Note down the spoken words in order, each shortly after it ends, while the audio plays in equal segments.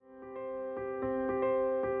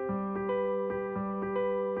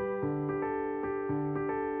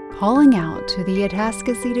Calling out to the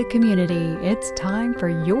Atascocita community, it's time for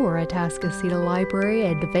your Atascocita Library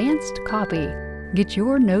Advanced Copy. Get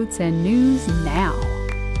your notes and news now.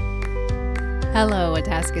 Hello,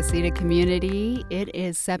 Atascocita community. It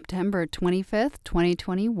is September 25th,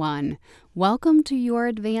 2021. Welcome to your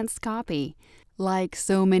Advanced Copy. Like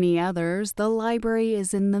so many others, the library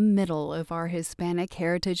is in the middle of our Hispanic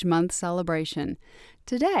Heritage Month celebration.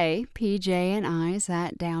 Today, PJ and I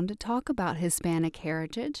sat down to talk about Hispanic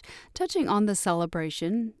heritage, touching on the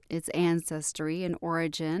celebration, its ancestry and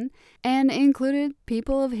origin, and included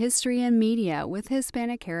people of history and media with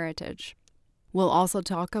Hispanic heritage. We'll also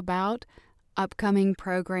talk about upcoming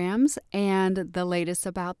programs and the latest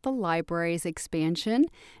about the library's expansion,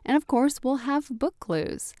 and of course, we'll have book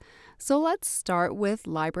clues. So let's start with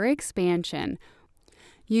library expansion.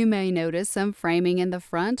 You may notice some framing in the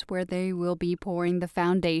front where they will be pouring the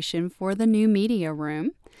foundation for the new media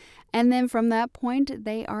room. And then from that point,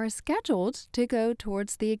 they are scheduled to go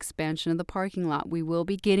towards the expansion of the parking lot. We will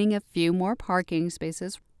be getting a few more parking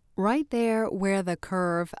spaces right there where the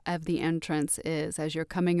curve of the entrance is. As you're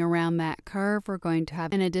coming around that curve, we're going to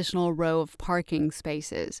have an additional row of parking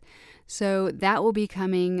spaces. So that will be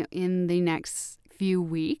coming in the next few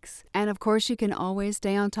weeks. And of course, you can always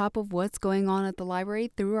stay on top of what's going on at the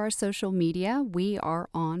library through our social media. We are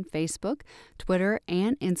on Facebook, Twitter,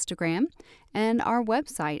 and Instagram. And our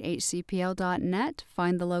website, hcpl.net,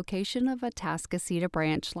 find the location of Atascocita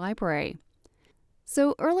Branch Library.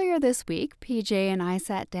 So earlier this week, PJ and I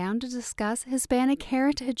sat down to discuss Hispanic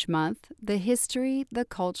Heritage Month, the history, the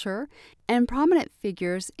culture, and prominent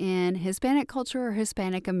figures in Hispanic culture or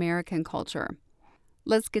Hispanic American culture.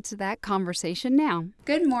 Let's get to that conversation now.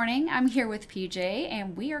 Good morning. I'm here with PJ,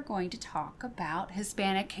 and we are going to talk about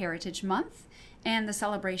Hispanic Heritage Month and the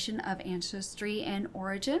celebration of ancestry and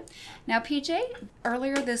origin. Now, PJ,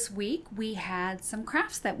 earlier this week, we had some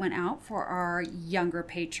crafts that went out for our younger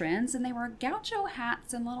patrons, and they were gaucho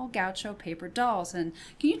hats and little gaucho paper dolls. And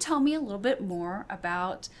can you tell me a little bit more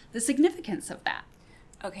about the significance of that?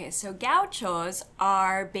 Okay, so gauchos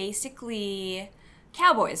are basically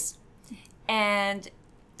cowboys. And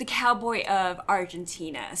the cowboy of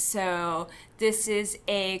Argentina. So this is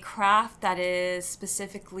a craft that is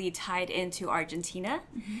specifically tied into Argentina.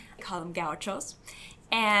 Mm-hmm. We call them gauchos.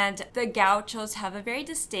 And the gauchos have a very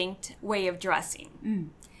distinct way of dressing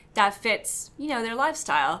that fits, their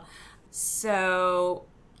lifestyle. So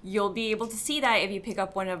you'll be able to see that if you pick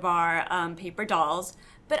up one of our paper dolls.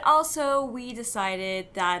 But also we decided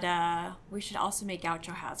that we should also make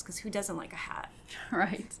gaucho hats, because who doesn't like a hat?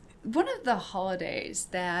 Right. One of the holidays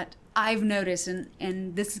that I've noticed,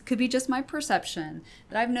 and this could be just my perception,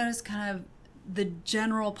 that I've noticed kind of the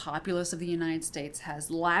general populace of the United States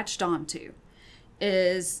has latched onto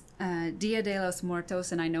is Dia de los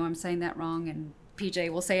Muertos, and I know I'm saying that wrong, and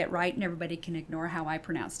PJ will say it right, and everybody can ignore how I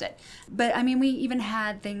pronounced it. But, we even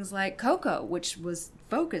had things like Coco, which was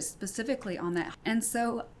focused specifically on that. And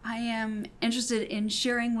so I am interested in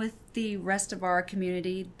sharing with the rest of our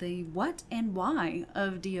community the what and why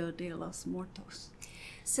of Dia de los Muertos.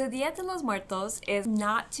 So Dia de los Muertos is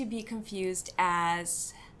not to be confused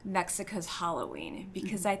as Mexico's Halloween,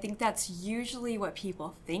 because I think that's usually what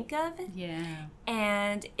people think of. Yeah.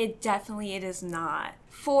 And it is not.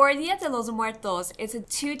 For Dia de los Muertos, it's a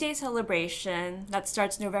 2-day celebration that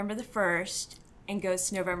starts November the 1st and goes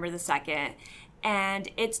to November the 2nd. And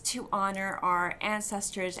it's to honor our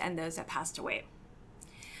ancestors and those that passed away.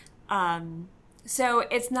 So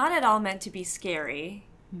it's not at all meant to be scary.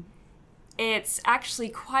 It's actually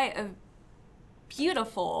quite a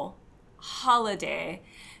beautiful holiday,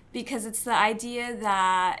 because it's the idea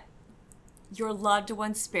that your loved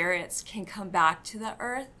one's spirits can come back to the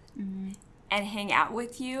earth and hang out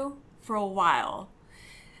with you for a while.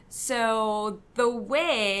 So the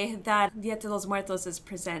way that Dia de los Muertos is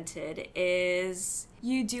presented is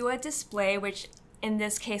you do a display, which in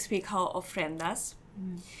this case we call ofrendas.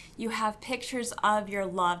 You have pictures of your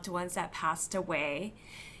loved ones that passed away.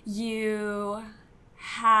 You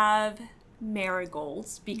have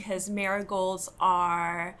marigolds, because marigolds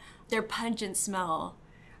their pungent smell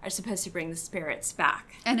are supposed to bring the spirits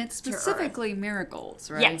back. And it's specifically marigolds,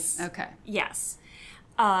 right? Yes. Okay. Yes.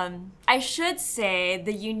 I should say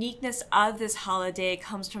the uniqueness of this holiday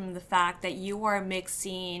comes from the fact that you are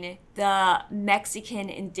mixing the Mexican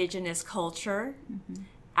indigenous culture,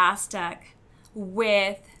 Aztec,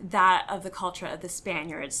 with that of the culture of the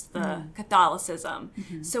Spaniards, the Catholicism.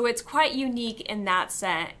 So it's quite unique in that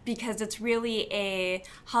sense, because it's really a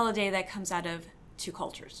holiday that comes out of two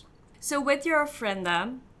cultures. So with your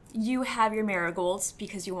ofrenda, You have your marigolds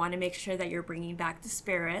because you want to make sure that you're bringing back the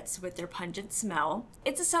spirits with their pungent smell.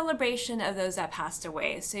 It's a celebration of those that passed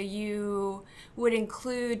away. So you would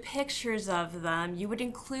include pictures of them. You would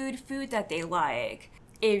include food that they like.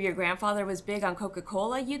 If your grandfather was big on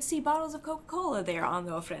Coca-Cola, you'd see bottles of Coca-Cola there on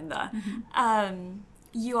the ofrenda.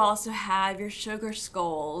 You also have your sugar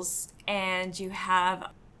skulls, and you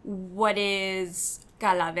have what is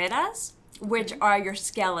calaveras, which are your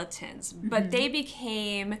skeletons. But they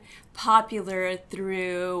became popular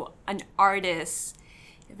through an artist.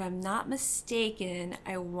 If I'm not mistaken,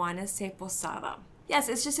 I want to say Posada. Yes,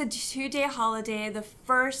 it's just a 2-day holiday. The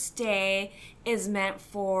first day is meant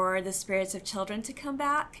for the spirits of children to come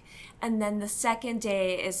back, and then the second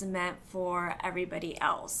day is meant for everybody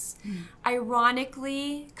else.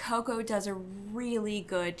 Ironically, Coco does a really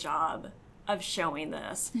good job of showing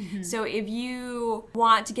this. So if you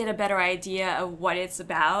want to get a better idea of what it's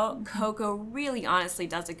about, Coco really honestly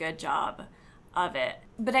does a good job of it.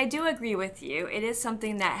 But I do agree with you. It is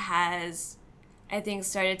something that has, I think,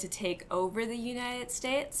 started to take over the United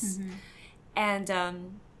States. And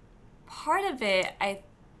part of it, I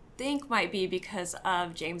think, might be because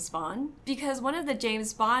of James Bond. Because one of the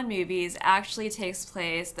James Bond movies actually takes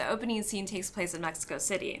place, the opening scene takes place in Mexico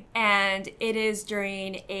City. And it is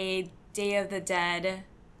during a Day of the Dead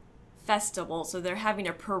festival, so they're having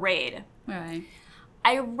a parade. Right.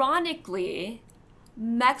 Ironically,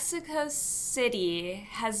 Mexico City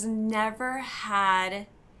has never had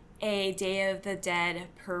a Day of the Dead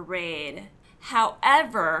parade.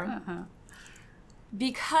 However,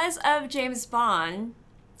 because of James Bond,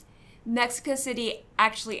 Mexico City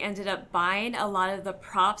actually ended up buying a lot of the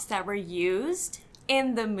props that were used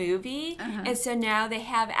in the movie. And so now they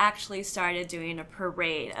have actually started doing a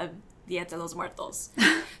parade of Dia de los Muertos.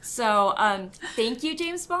 So thank you,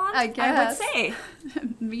 James Bond, I would say.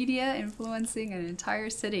 Media influencing an entire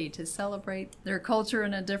city to celebrate their culture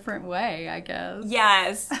in a different way, I guess.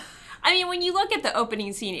 Yes. I mean, when you look at the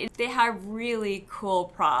opening scene, they have really cool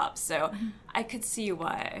props. So I could see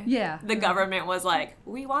why the government was like,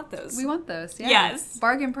 we want those. We want those, yeah. Yes.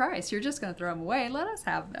 Bargain price. You're just going to throw them away. Let us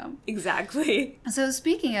have them. Exactly. So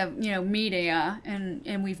speaking of, media,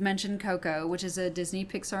 and we've mentioned Coco, which is a Disney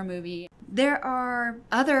Pixar movie, there are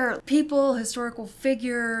other people, historical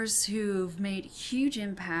figures who've made huge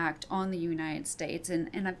impact on the United States.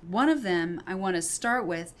 And one of them I want to start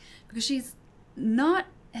with because she's not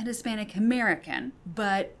an Hispanic American,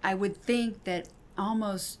 but I would think that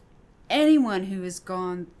almost anyone who has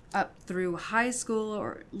gone up through high school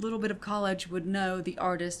or a little bit of college would know the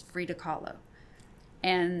artist Frida Kahlo.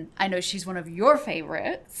 And I know she's one of your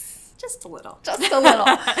favorites. Just a little. Just a little.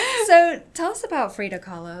 So tell us about Frida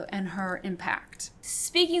Kahlo and her impact.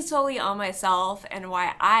 Speaking solely on myself and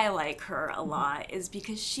why I like her a lot is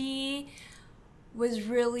because she was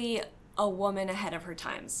really a woman ahead of her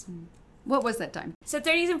times. What was that time? So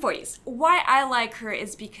 30s and 40s. Why I like her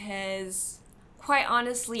is because, quite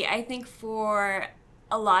honestly, I think for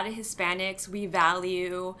a lot of Hispanics, we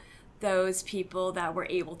value those people that were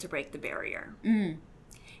able to break the barrier.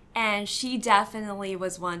 And she definitely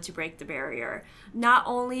was one to break the barrier. Not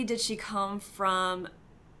only did she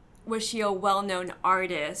was she a well-known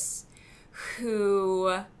artist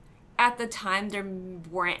who, at the time, there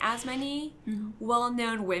weren't as many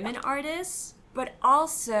well-known women artists, but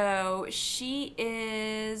also she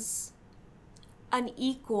is an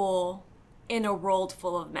equal in a world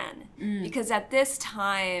full of men. Because at this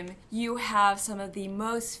time, you have some of the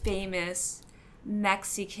most famous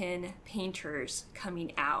Mexican painters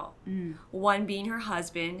coming out. One being her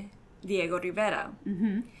husband, Diego Rivera.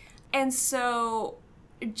 And so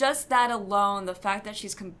just that alone, the fact that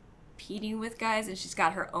she's competing with guys and she's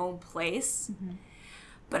got her own place,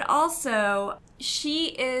 but also she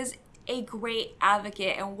is a great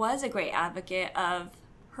advocate and was a great advocate of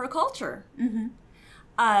her culture.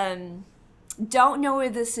 Don't know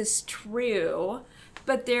if this is true,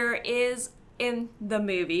 but there is, in the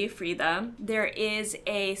movie Frida, there is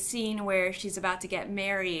a scene where she's about to get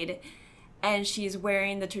married and she's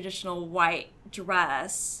wearing the traditional white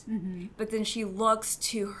dress, but then she looks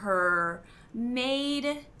to her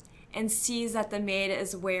maid and sees that the maid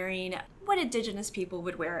is wearing what indigenous people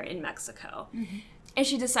would wear in Mexico. And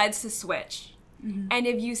she decides to switch. And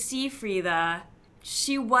if you see Frida,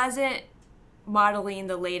 she wasn't modeling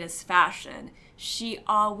the latest fashion. She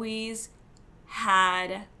always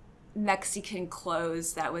had Mexican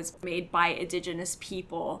clothes that was made by indigenous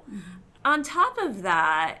people. On top of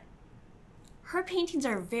that, her paintings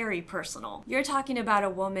are very personal. You're talking about a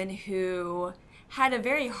woman who had a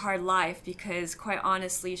very hard life because, quite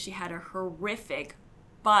honestly, she had a horrific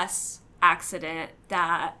bus accident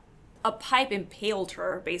that a pipe impaled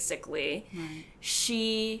her, basically. Right.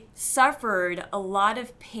 She suffered a lot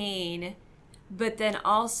of pain, but then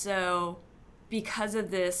also, because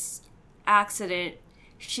of this accident,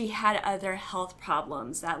 she had other health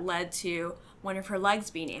problems that led to one of her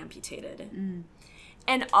legs being amputated.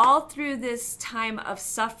 And all through this time of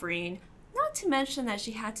suffering, not to mention that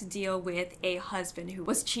she had to deal with a husband who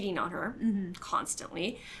was cheating on her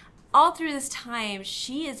constantly, all through this time,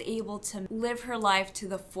 she is able to live her life to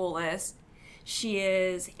the fullest. She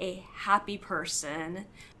is a happy person,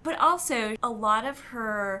 but also a lot of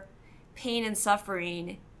her pain and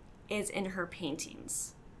suffering is in her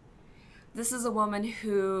paintings. This is a woman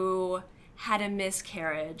who had a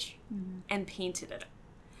miscarriage and painted it.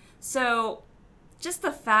 So just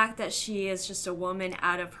the fact that she is just a woman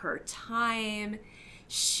out of her time,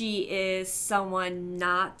 she is someone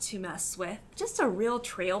not to mess with, just a real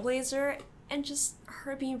trailblazer, and just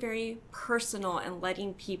her being very personal and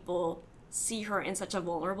letting people see her in such a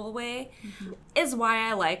vulnerable way is why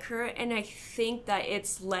I like her. And I think that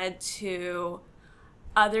it's led to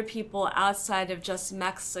other people outside of just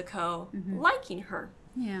Mexico liking her.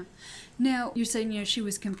 Yeah. Now, you're saying, she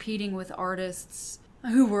was competing with artists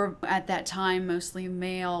who were at that time mostly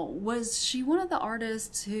male. Was she one of the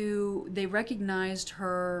artists who they recognized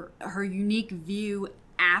her unique view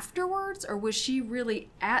afterwards, or was she really,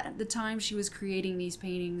 at the time she was creating these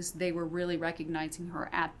paintings, they were really recognizing her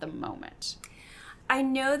at the moment? I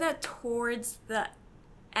know that towards the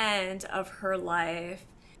end of her life,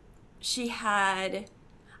 she had,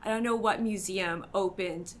 I don't know what museum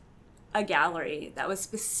opened a gallery that was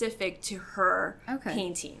specific to her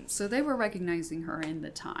paintings. So they were recognizing her in the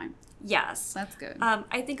time. Yes. That's good.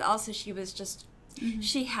 I think also she was just,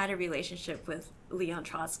 she had a relationship with Leon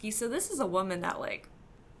Trotsky. So this is a woman that, like,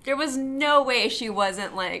 there was no way she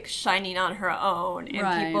wasn't, like, shining on her own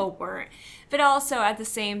and people weren't. But also at the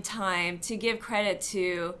same time, to give credit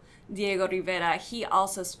to Diego Rivera, he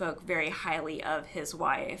also spoke very highly of his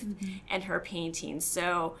wife and her paintings.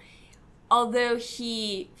 So although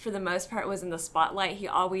he, for the most part, was in the spotlight, he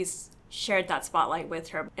always shared that spotlight with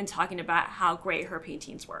her and talking about how great her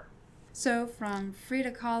paintings were. So from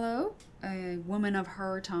Frida Kahlo, a woman of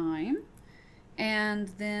her time, and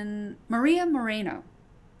then Maria Moreno,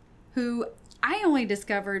 who I only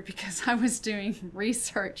discovered because I was doing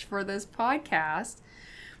research for this podcast,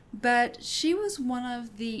 but she was one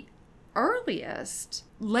of the earliest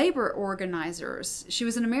labor organizers. She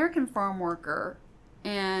was an American farm worker,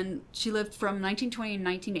 and she lived from 1920 to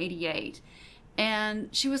 1988. And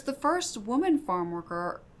she was the first woman farm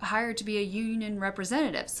worker hired to be a union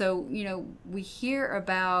representative. So, we hear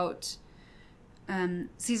about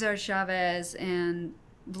Cesar Chavez and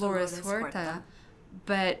Dolores Huerta,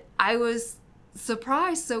 but I was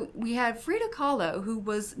surprised. So we had Frida Kahlo, who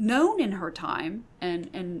was known in her time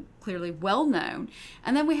and clearly well known.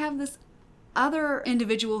 And then we have this other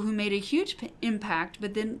individual who made a huge impact,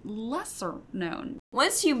 but then lesser known.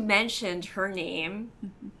 Once you mentioned her name,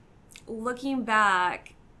 looking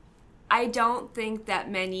back, I don't think that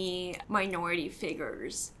many minority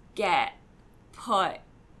figures get put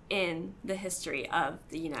in the history of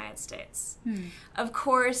the United States. Of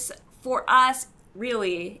course, for us,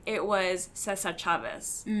 really, it was Cesar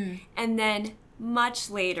Chavez. And then much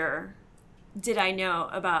later did I know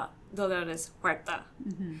about Dolores Huerta.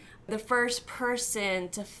 The first person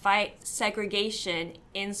to fight segregation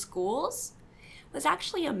in schools was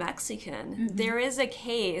actually a Mexican. There is a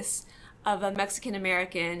case of a Mexican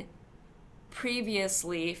American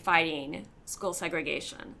previously fighting school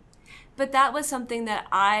segregation. But that was something that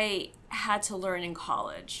I had to learn in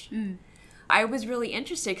college. I was really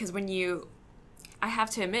interested because I have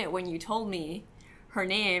to admit, when you told me her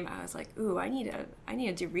name, I was like, ooh, I need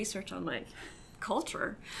to do research on, like,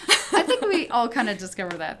 culture. I think we all kind of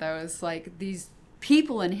discover that, though. It's like these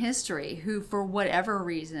people in history who, for whatever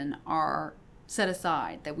reason, are set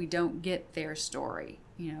aside, that we don't get their story,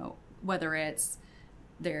 whether it's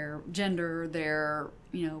their gender, their,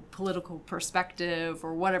 political perspective,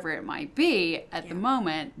 or whatever it might be. At the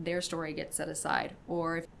moment, their story gets set aside.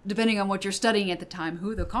 Or, depending on what you're studying at the time,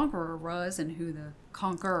 who the conqueror was and who the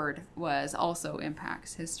conquered was also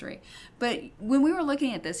impacts history. But when we were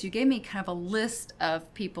looking at this, you gave me kind of a list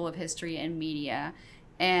of people of history and media.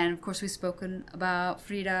 And, of course, we've spoken about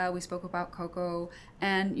Frida, we spoke about Coco,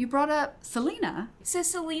 and you brought up Selena. So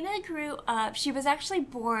Selena grew up, she was actually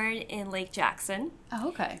born in Lake Jackson. Oh,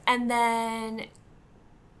 okay. And then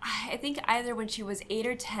I think either when she was 8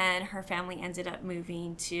 or 10, her family ended up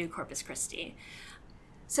moving to Corpus Christi.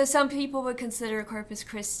 So some people would consider Corpus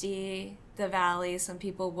Christi the valley, some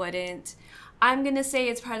people wouldn't. I'm going to say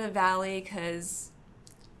it's part of the valley because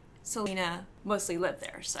Selena mostly lived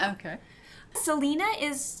there. So. Okay. Selena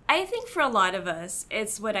is, I think for a lot of us,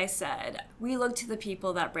 it's what I said. We look to the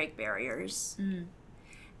people that break barriers. Mm.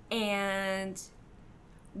 And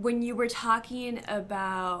when you were talking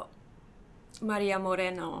about Maria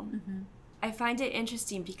Moreno, I find it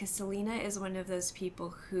interesting because Selena is one of those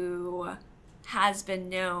people who has been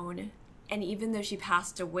known, and even though she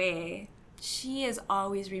passed away, she is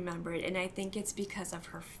always remembered, and I think it's because of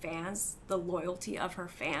her fans, the loyalty of her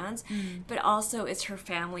fans, but also it's her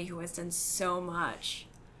family who has done so much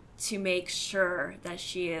to make sure that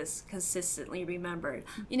she is consistently remembered.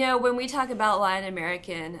 You know, when we talk about Latin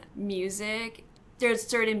American music, there's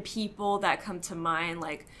certain people that come to mind,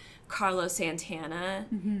 like Carlos Santana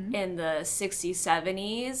in the 60s,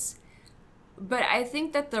 70s, but I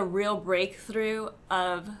think that the real breakthrough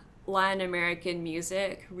of Latin American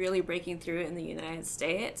music really breaking through in the United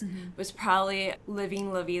States was probably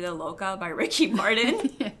Living La Vida Loca by Ricky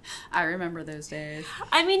Martin. Yeah, I remember those days.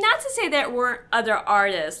 I mean, not to say there weren't other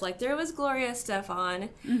artists, like there was Gloria Estefan,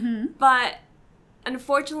 but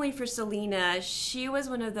unfortunately for Selena, she was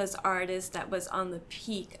one of those artists that was on the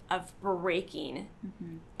peak of breaking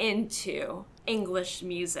into English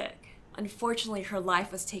music. Unfortunately, her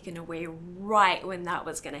life was taken away right when that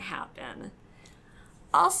was going to happen.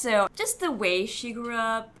 Also, just the way she grew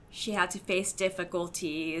up, she had to face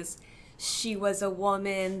difficulties. She was a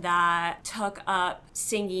woman that took up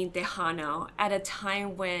singing Tejano at a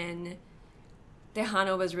time when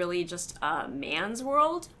Tejano was really just a man's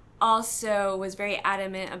world. Also was very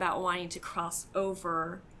adamant about wanting to cross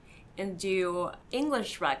over and do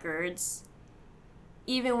English records,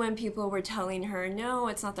 even when people were telling her, no,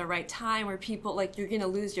 it's not the right time, or people, like, you're going to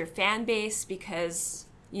lose your fan base because...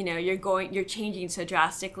 you know, you're changing so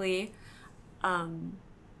drastically. And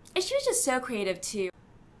she was just so creative, too.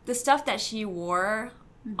 The stuff that she wore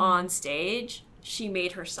on stage, she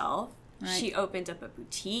made herself. Right. She opened up a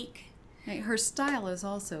boutique. Right. Her style is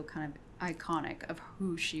also kind of iconic of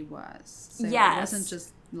who she was. So yes. It wasn't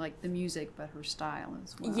just like the music, but her style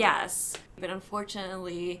as well. Yes. But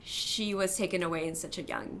unfortunately, she was taken away in such a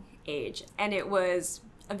young age. And it was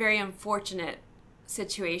a very unfortunate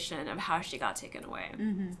situation of how she got taken away.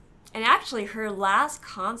 And actually her last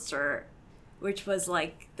concert, which was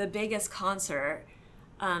like the biggest concert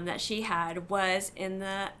that she had, was in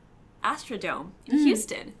the Astrodome in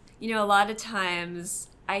Houston. You know, a lot of times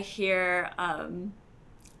I hear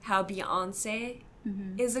how Beyonce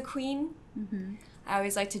is a queen. I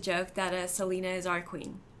always like to joke that Selena is our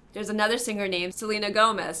queen. There's another singer named Selena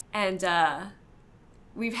Gomez, and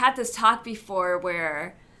we've had this talk before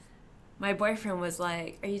where my boyfriend was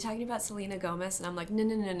like, are you talking about Selena Gomez? And I'm like,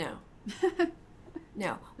 no.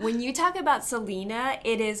 No. When you talk about Selena,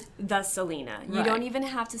 it is the Selena. You Right. don't even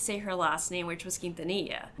have to say her last name, which was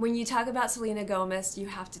Quintanilla. When you talk about Selena Gomez, you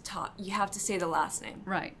have to say the last name.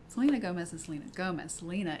 Right. Selena Gomez is Selena Gomez.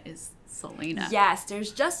 Selena is Selena. Yes,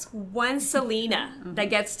 there's just one Selena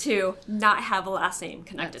that gets to not have a last name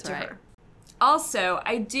connected That's to right. her. Also,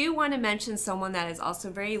 I do want to mention someone that is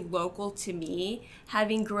also very local to me,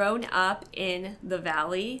 having grown up in the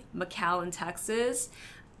Valley, McAllen, Texas.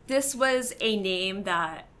 This was a name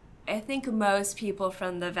that I think most people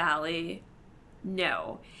from the Valley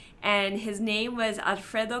know. And his name was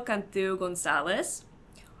Alfredo Cantu Gonzalez,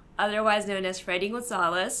 otherwise known as Freddie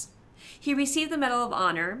Gonzalez. He received the Medal of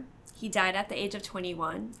Honor. He died at the age of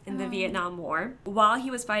 21 in the Vietnam War. While he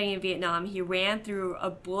was fighting in Vietnam, he ran through a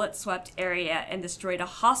bullet-swept area and destroyed a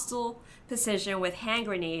hostile position with hand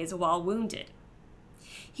grenades while wounded.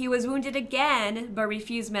 He was wounded again, but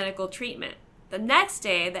refused medical treatment. The next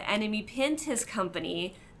day, the enemy pinned his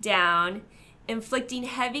company down, inflicting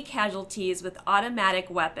heavy casualties with automatic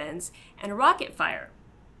weapons and rocket fire.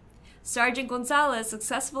 Sergeant Gonzalez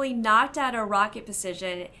successfully knocked out a rocket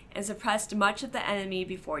position and suppressed much of the enemy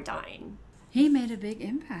before dying. He made a big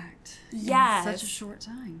impact Yes. in such a short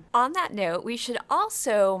time. On that note, we should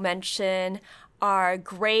also mention our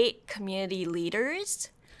great community leaders,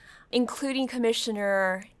 including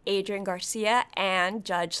Commissioner Adrian Garcia and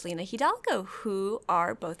Judge Lena Hidalgo, who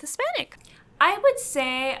are both Hispanic. I would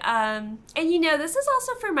say, and you know, this is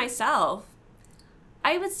also for myself,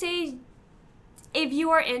 I would say, if you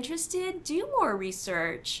are interested, do more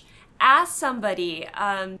research. Ask somebody.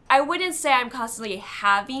 I wouldn't say I'm constantly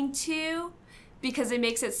having to, because it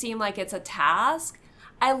makes it seem like it's a task.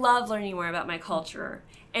 I love learning more about my culture,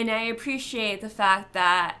 and I appreciate the fact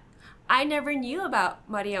that I never knew about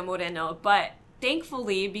Maria Moreno, but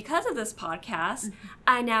thankfully, because of this podcast,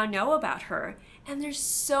 I now know about her. And there's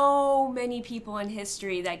so many people in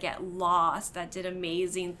history that get lost, that did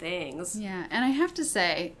amazing things. Yeah, and I have to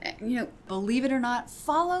say, believe it or not,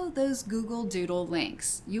 follow those Google Doodle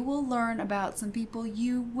links. You will learn about some people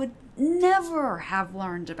you would never have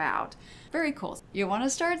learned about. Very cool. You want to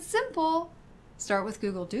start simple, start with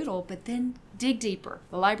Google Doodle, but then dig deeper.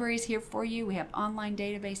 The library is here for you. We have online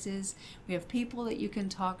databases. We have people that you can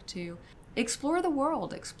talk to. Explore the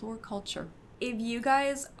world, explore culture. If you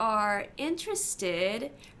guys are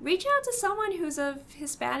interested, reach out to someone who's of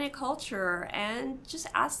Hispanic culture and just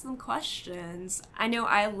ask them questions. I know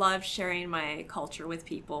I love sharing my culture with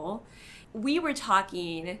people. We were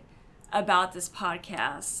talking about this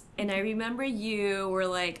podcast, and I remember you were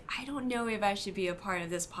like, I don't know if I should be a part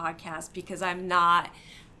of this podcast because I'm not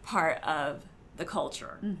part of the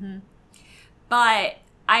culture. Mm-hmm. But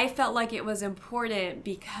I felt like it was important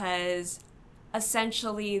because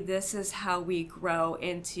essentially, this is how we grow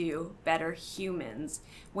into better humans,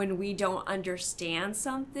 when we don't understand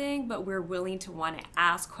something, but we're willing to want to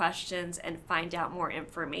ask questions and find out more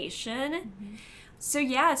information. Mm-hmm. So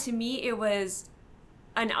yeah, to me, it was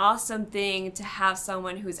an awesome thing to have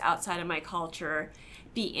someone who's outside of my culture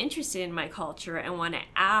be interested in my culture and want to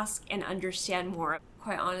ask and understand more.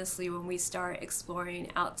 Quite honestly, when we start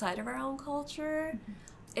exploring outside of our own culture, mm-hmm.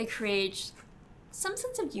 it creates some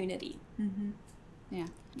sense of unity. Mm-hmm. Yeah.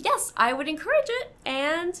 Yes, I would encourage it,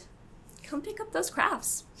 and come pick up those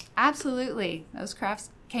crafts. Absolutely. Those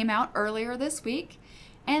crafts came out earlier this week.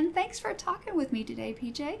 And thanks for talking with me today,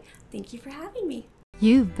 PJ. Thank you for having me.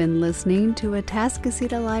 You've been listening to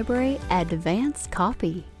Atascocita Library Advanced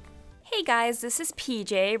Copy. Hey guys, this is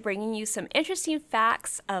PJ bringing you some interesting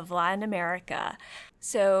facts of Latin America.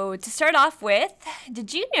 So to start off with,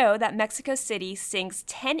 did you know that Mexico City sinks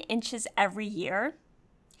 10 inches every year?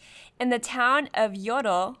 In the town of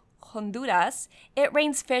Yoro, Honduras, it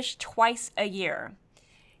rains fish twice a year.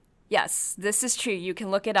 Yes, this is true. You can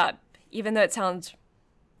look it up, even though it sounds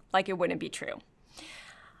like it wouldn't be true.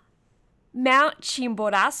 Mount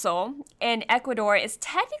Chimborazo in Ecuador is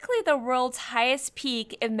technically the world's highest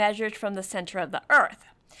peak if measured from the center of the Earth.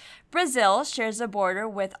 Brazil shares a border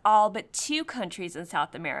with all but two countries in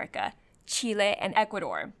South America, Chile and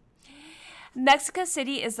Ecuador. Mexico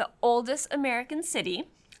City is the oldest American city.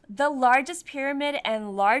 The largest pyramid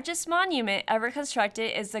and largest monument ever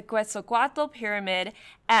constructed is the Quetzalcoatl Pyramid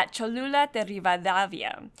at Cholula de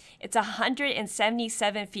Rivadavia. It's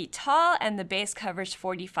 177 feet tall, and the base covers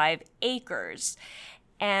 45 acres.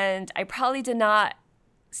 And I probably did not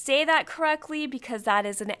say that correctly because that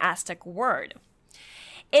is an Aztec word.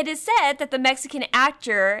 It is said that the Mexican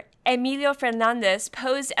actor Emilio Fernandez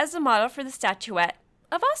posed as the model for the statuette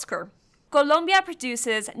of Oscar. Colombia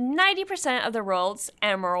produces 90% of the world's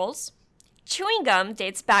emeralds. Chewing gum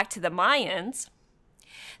dates back to the Mayans.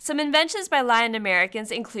 Some inventions by Latin Americans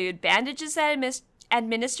include bandages that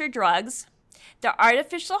administer drugs, the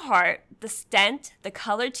artificial heart, the stent, the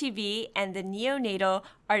color TV, and the neonatal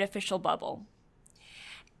artificial bubble.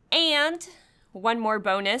 And one more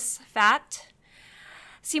bonus fact,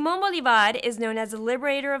 Simón Bolívar is known as the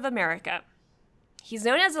liberator of America. He's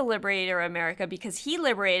known as the liberator of America because he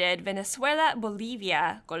liberated Venezuela,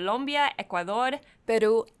 Bolivia, Colombia, Ecuador,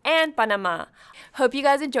 Peru, and Panama. Hope you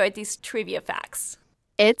guys enjoyed these trivia facts.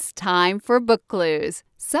 It's time for book clues.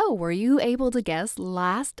 So, were you able to guess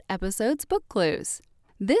last episode's book clues?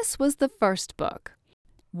 This was the first book.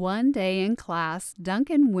 One day in class,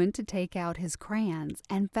 Duncan went to take out his crayons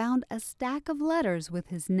and found a stack of letters with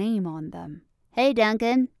his name on them. Hey,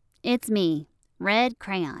 Duncan. It's me, Red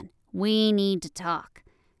Crayon. We need to talk.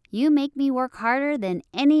 You make me work harder than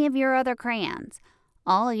any of your other crayons.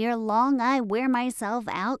 All year long, I wear myself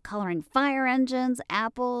out coloring fire engines,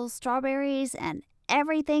 apples, strawberries, and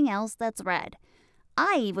everything else that's red.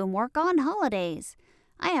 I even work on holidays.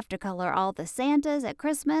 I have to color all the Santas at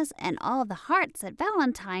Christmas and all the hearts at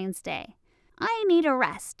Valentine's Day. I need a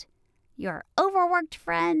rest. Your overworked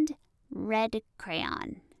friend, Red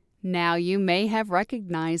Crayon. Now you may have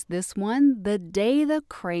recognized this one, The Day the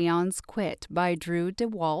Crayons Quit by Drew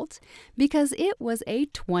DeWalt, because it was a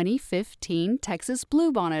 2015 Texas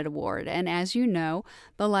Bluebonnet Award. And as you know,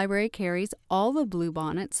 the library carries all the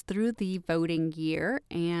Bluebonnets through the voting year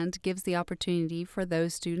and gives the opportunity for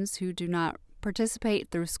those students who do not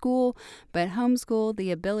participate through school but homeschool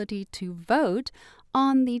the ability to vote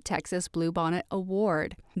on the Texas Bluebonnet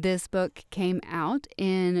Award. This book came out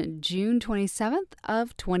in June 27th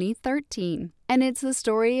of 2013, and it's the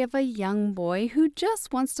story of a young boy who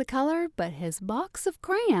just wants to color, but his box of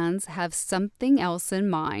crayons have something else in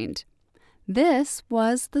mind. This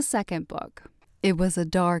was the second book. It was a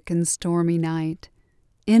dark and stormy night.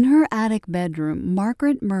 In her attic bedroom,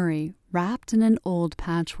 Margaret Murray wrapped in an old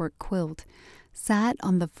patchwork quilt, sat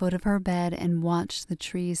on the foot of her bed and watched the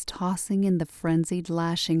trees tossing in the frenzied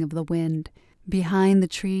lashing of the wind. Behind the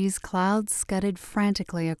trees, clouds scudded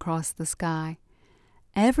frantically across the sky.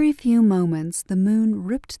 Every few moments, the moon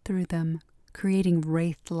ripped through them, creating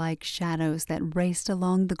wraith-like shadows that raced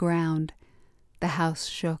along the ground. The house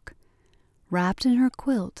shook. Wrapped in her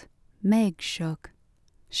quilt, Meg shook.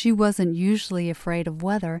 She wasn't usually afraid of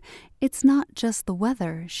weather. It's not just the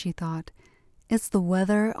weather, she thought. It's the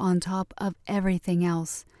weather on top of everything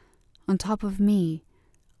else. On top of me.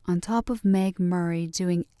 On top of Meg Murray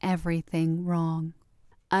doing everything wrong.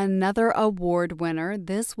 Another award winner,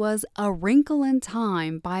 this was A Wrinkle in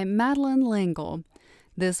Time by Madeleine L'Engle.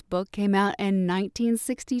 This book came out in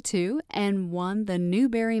 1962 and won the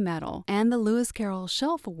Newbery Medal and the Lewis Carroll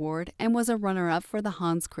Shelf Award and was a runner-up for the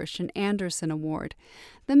Hans Christian Andersen Award.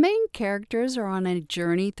 The main characters are on a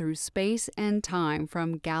journey through space and time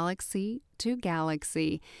from galaxy to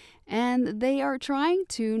galaxy, and they are trying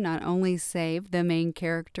to not only save the main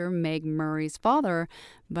character Meg Murray's father,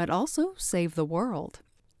 but also save the world.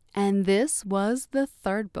 And this was the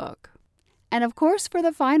third book. And of course, for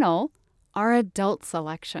the final, our adult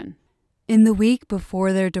selection. In the week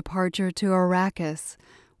before their departure to Arrakis,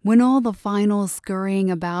 when all the final scurrying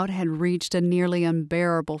about had reached a nearly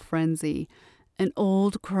unbearable frenzy, an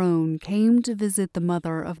old crone came to visit the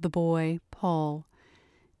mother of the boy, Paul.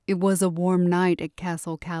 It was a warm night at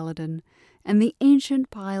Castle Caledon, and the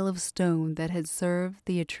ancient pile of stone that had served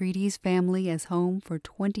the Atreides family as home for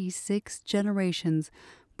 26 generations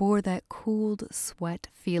bore that cooled sweat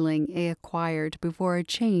feeling it acquired before a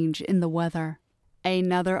change in the weather.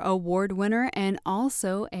 Another award winner and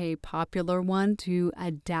also a popular one to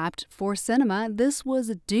adapt for cinema, this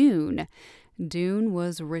was Dune. Dune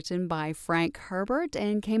was written by Frank Herbert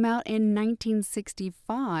and came out in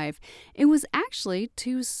 1965. It was actually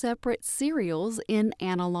 2 separate serials in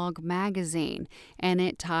Analog magazine, and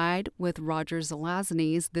it tied with Roger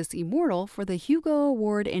Zelazny's This Immortal for the Hugo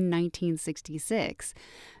Award in 1966.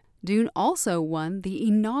 Dune also won the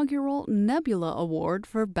inaugural Nebula Award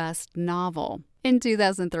for Best Novel. In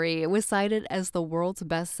 2003, it was cited as the world's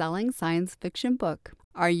best-selling science fiction book.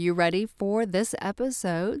 Are you ready for this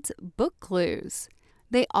episode's book clues?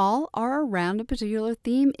 They all are around a particular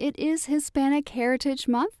theme. It is Hispanic Heritage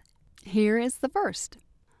Month. Here is the first.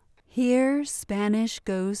 Here, Spanish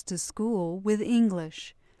goes to school with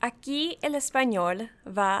English. Aquí el español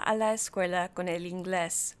va a la escuela con el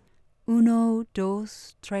inglés. Uno,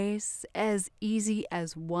 dos, tres, as easy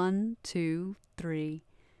as 1, 2, 3.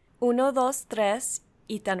 Uno, dos, tres,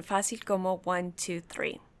 y tan fácil como 1, 2,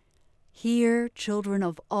 3. Here, children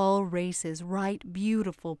of all races write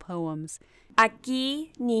beautiful poems.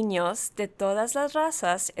 Aquí, niños de todas las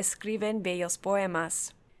razas escriben bellos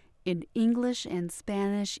poemas. In English and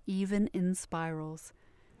Spanish, even in spirals.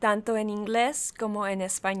 Tanto en inglés como en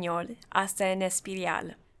español, hasta en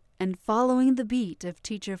espiral. And following the beat of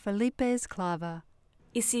teacher Felipe's clave.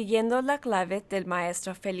 Y siguiendo la clave del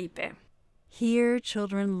maestro Felipe. Here,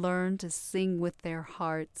 children learn to sing with their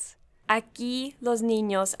hearts. Aquí los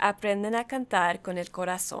niños aprenden a cantar con el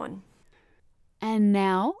corazón. And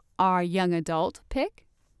now, our young adult pick.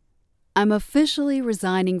 I'm officially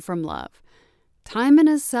resigning from love. Time in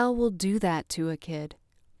a cell will do that to a kid.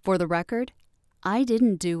 For the record, I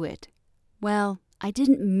didn't do it. Well, I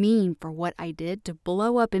didn't mean for what I did to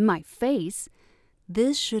blow up in my face.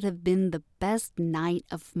 This should have been the best night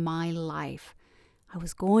of my life. I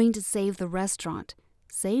was going to save the restaurant,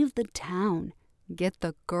 save the town, get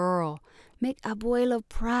the girl, make Abuelo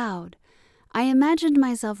proud. I imagined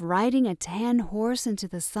myself riding a tan horse into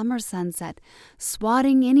the summer sunset,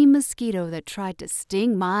 swatting any mosquito that tried to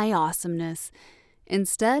sting my awesomeness.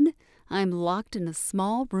 Instead, I'm locked in a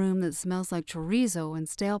small room that smells like chorizo and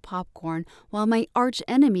stale popcorn while my arch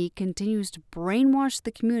enemy continues to brainwash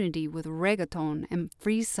the community with reggaeton and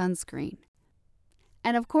free sunscreen.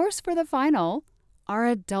 And of course, for the final, our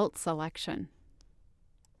adult selection.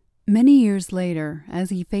 Many years later,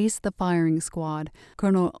 as he faced the firing squad,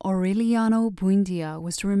 Colonel Aureliano Buendia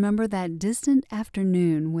was to remember that distant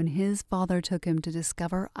afternoon when his father took him to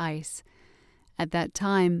discover ice. At that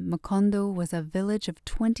time, Macondo was a village of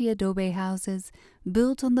 20 adobe houses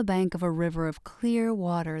built on the bank of a river of clear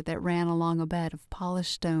water that ran along a bed of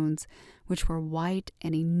polished stones, which were white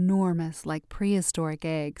and enormous like prehistoric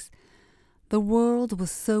eggs. The world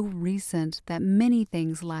was so recent that many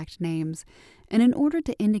things lacked names, and in order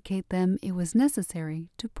to indicate them, it was necessary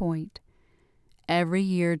to point. Every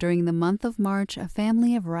year during the month of March, a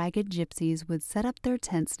family of ragged gypsies would set up their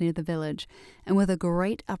tents near the village, and with a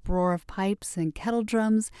great uproar of pipes and kettle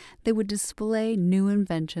drums, they would display new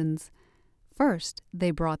inventions. First,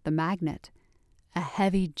 they brought the magnet, a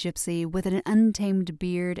heavy gypsy with an untamed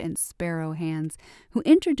beard and sparrow hands, who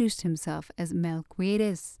introduced himself as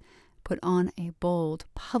Melquiades, put on a bold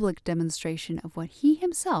public demonstration of what he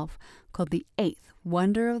himself called the eighth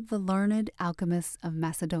wonder of the learned alchemists of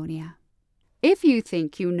Macedonia. If you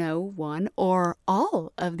think you know one or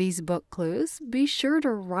all of these book clues, be sure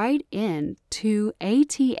to write in to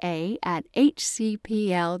ata@hcpl.net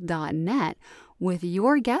with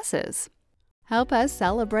your guesses. Help us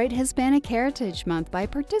celebrate Hispanic Heritage Month by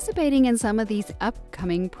participating in some of these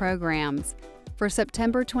upcoming programs. For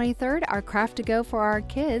September 23rd, our craft to go for our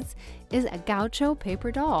kids is a gaucho paper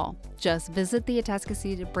doll. Just visit the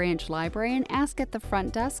Atascocita Branch Library and ask at the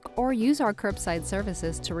front desk or use our curbside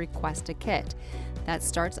services to request a kit. That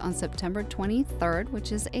starts on September 23rd,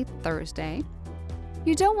 which is a Thursday.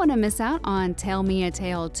 You don't want to miss out on Tell Me a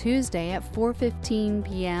Tale Tuesday at 4:15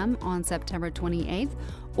 p.m. on September 28th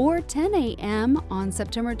or 10 a.m. on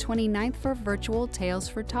September 29th for virtual Tales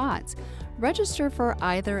for Tots. Register for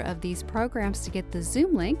either of these programs to get the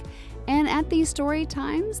Zoom link, and at these story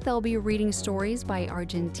times, they'll be reading stories by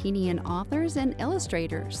Argentinian authors and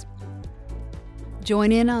illustrators.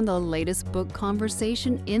 Join in on the latest book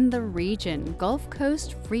conversation in the region. Gulf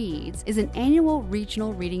Coast Reads is an annual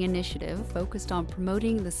regional reading initiative focused on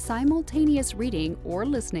promoting the simultaneous reading or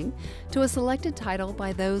listening to a selected title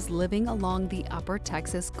by those living along the upper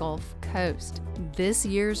Texas Gulf Coast. This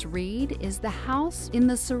year's read is The House in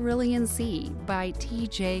the Cerulean Sea by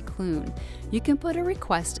T.J. Klune. You can put a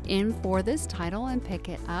request in for this title and pick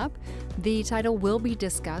it up. The title will be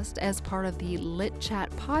discussed as part of the Lit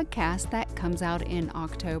Chat podcast that comes out in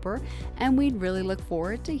October, and we'd really look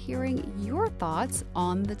forward to hearing your thoughts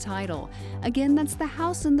on the title. Again, that's The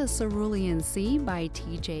House in the Cerulean Sea by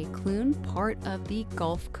T.J. Klune, part of the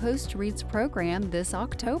Gulf Coast Reads program this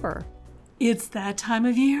October. It's that time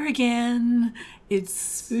of year again. It's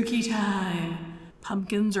spooky time.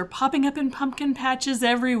 Pumpkins are popping up in pumpkin patches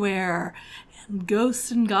everywhere, and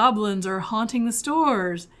ghosts and goblins are haunting the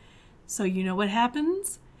stores. So you know what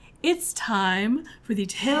happens? It's time for the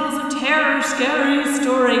Tales of Terror Scary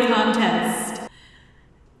Story Contest.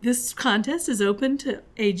 This contest is open to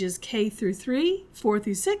ages K through 3, 4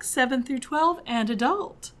 through 6, 7 through 12, and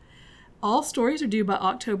adult. All stories are due by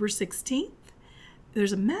October 16th.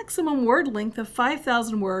 There's a maximum word length of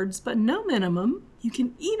 5,000 words, but no minimum. You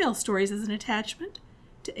can email stories as an attachment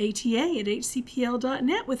to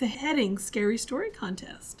ata@hcpl.net with the heading Scary Story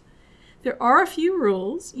Contest. There are a few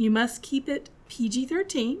rules. You must keep it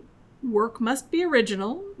PG-13. Work must be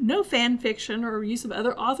original, no fan fiction or use of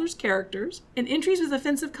other authors' characters, and entries with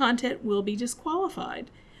offensive content will be disqualified.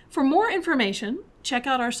 For more information, check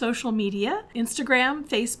out our social media, Instagram,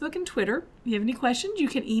 Facebook, and Twitter. If you have any questions, you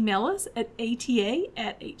can email us at ata@hcpl.net.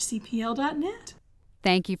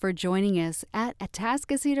 Thank you for joining us at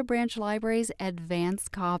Atascocita Branch Library's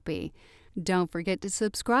Advanced Copy. Don't forget to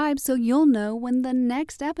subscribe so you'll know when the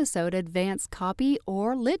next episode, Advanced Copy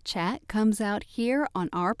or Lit Chat, comes out here on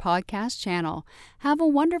our podcast channel. Have a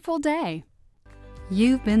wonderful day.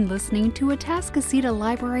 You've been listening to Atascocita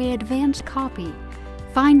Library Advanced Copy.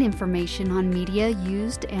 Find information on media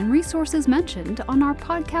used and resources mentioned on our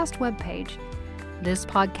podcast webpage. This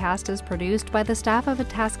podcast is produced by the staff of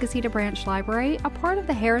Atascocita Branch Library, a part of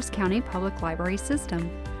the Harris County Public Library System.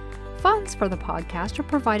 Funds for the podcast are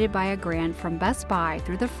provided by a grant from Best Buy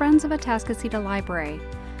through the Friends of Atascocita Library.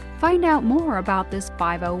 Find out more about this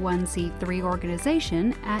 501c3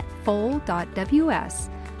 organization at foal.ws.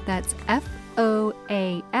 That's FOAL.WS.